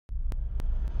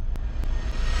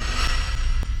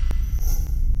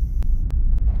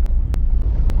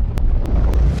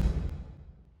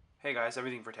guys,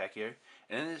 Everything for Tech here,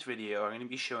 and in this video I'm going to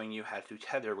be showing you how to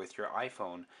tether with your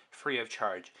iPhone free of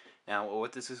charge. Now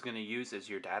what this is going to use is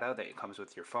your data that comes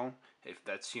with your phone. If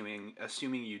that's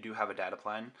assuming you do have a data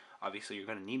plan, obviously you're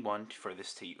going to need one for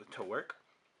this to work.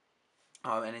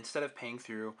 And instead of paying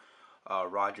through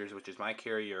Rogers, which is my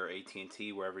carrier, or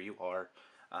AT&T, wherever you are,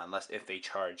 unless if they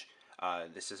charge,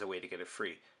 this is a way to get it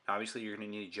free. Now obviously you're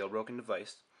going to need a jailbroken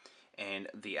device, and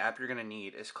the app you're going to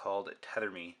need is called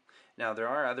Tetherme. Now there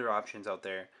are other options out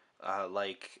there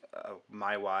like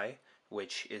Wifi,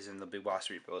 which is in the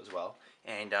Bigbossrepo as well,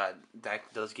 and that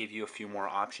does give you a few more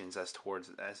options as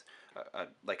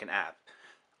like an app.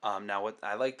 Now what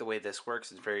I like the way this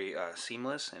works is very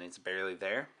seamless, and it's barely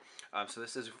there. So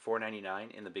this is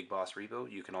 $4.99 in the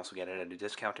Bigbossrepo. You can also get it at a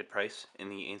discounted price in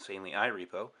the Insanely I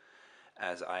repo,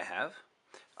 as I have.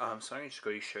 So I'm just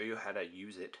going to show you how to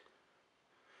use it.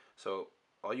 So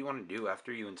all you want to do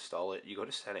after you install it, you go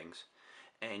to settings,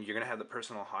 and you're going to have the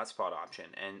personal hotspot option.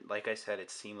 And like I said,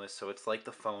 it's seamless, so it's like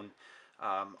the phone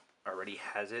already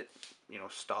has it,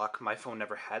 stock. My phone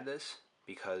never had this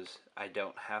because I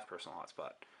don't have personal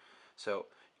hotspot. So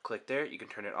click there, you can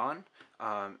turn it on,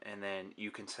 and then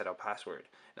you can set a password.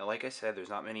 Now like I said, there's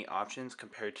not many options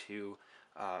compared to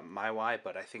Wifi,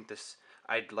 but I think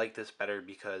I'd like this better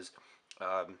because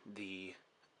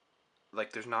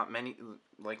there's not many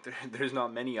there's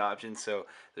not many options, so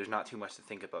there's not too much to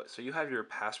think about. So you have your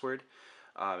password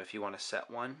if you want to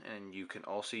set one, and you can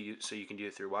also you can do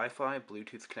it through Wi-Fi,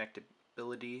 Bluetooth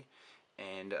connectability,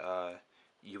 and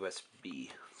USB.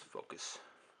 Let's focus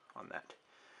on that.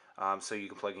 So you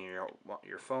can plug in your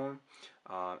phone.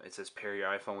 It says pair your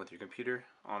iPhone with your computer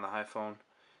on the iPhone.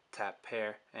 Tap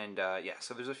pair, and yeah,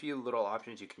 so there's a few little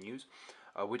options you can use,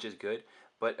 which is good.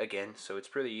 But again, so it's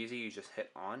pretty easy. You just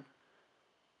hit on,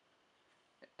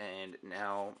 and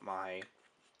now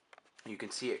you can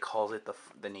see it calls it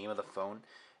the name of the phone,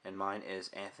 and mine is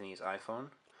Anthony's iPhone.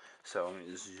 So I'm going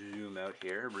to zoom out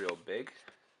here real big,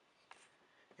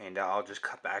 and I'll just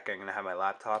cut back. I'm going to have my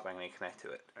laptop, I'm going to connect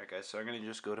to it. Alright guys, so I'm going to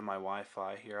just go to my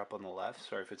Wi-Fi here up on the left.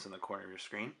 Sorry if it's in the corner of your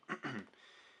screen.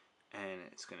 And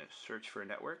it's going to search for a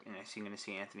network, and I'm going to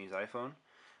see Anthony's iPhone.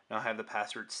 Now I have the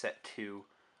password set to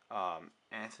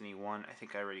Anthony1. I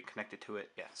think I already connected to it.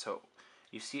 Yeah, so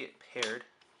you see it paired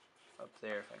up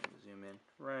there. If I can zoom in,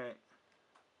 right,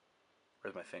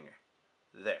 where's my finger?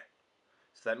 There.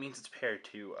 So that means it's paired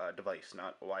to a device,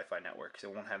 not a Wi-Fi network, so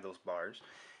it won't have those bars.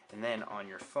 And then on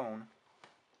your phone,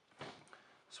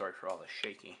 sorry for all the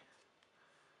shaky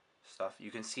stuff,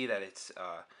 you can see that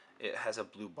it has a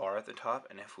blue bar at the top,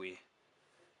 and if we,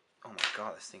 oh my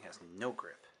god, this thing has no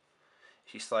grip.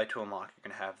 If you slide to unlock, you're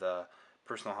going to have the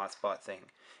personal hotspot thing,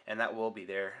 and that will be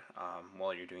there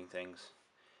while you're doing things.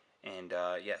 And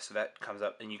yeah, so that comes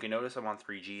up, and you can notice I'm on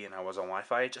 3G and I was on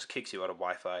Wi-Fi. It just kicks you out of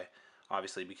Wi-Fi,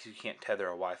 obviously, because you can't tether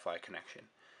a Wi-Fi connection.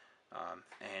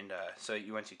 So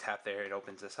once you tap there, it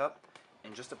opens this up,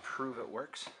 and just to prove it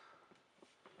works,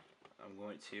 I'm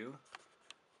going to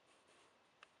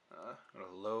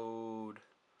load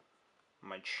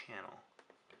my channel.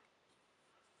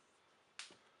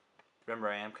 Remember,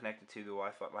 I am connected to the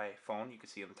Wi-Fi, my phone. You can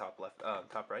see on the top left,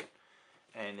 top right,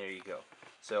 and there you go.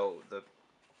 So the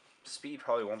speed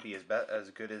probably won't be as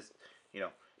good as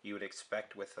you would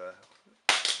expect with a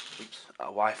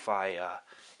Wi-Fi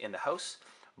in the house,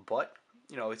 but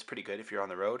it's pretty good if you're on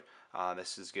the road.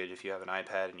 This is good if you have an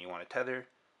iPad and you want to tether.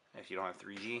 If you don't have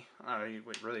 3G, I don't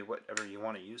know, really whatever you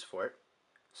want to use for it.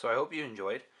 So I hope you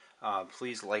enjoyed.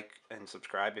 Please like and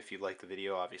subscribe if you like the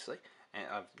video, obviously. And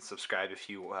subscribe if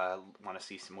you want to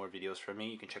see some more videos from me.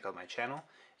 You can check out my channel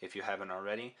if you haven't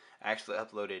already. I actually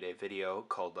uploaded a video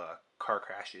called car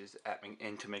crashes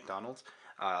into McDonald's.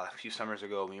 A few summers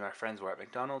ago, me and my friends were at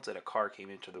McDonald's, and a car came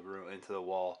into the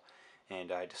wall,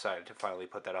 and I decided to finally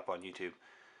put that up on YouTube,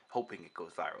 hoping it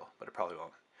goes viral, but it probably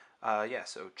won't. Yeah,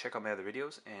 so check out my other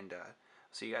videos, and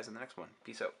see you guys in the next one.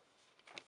 Peace out.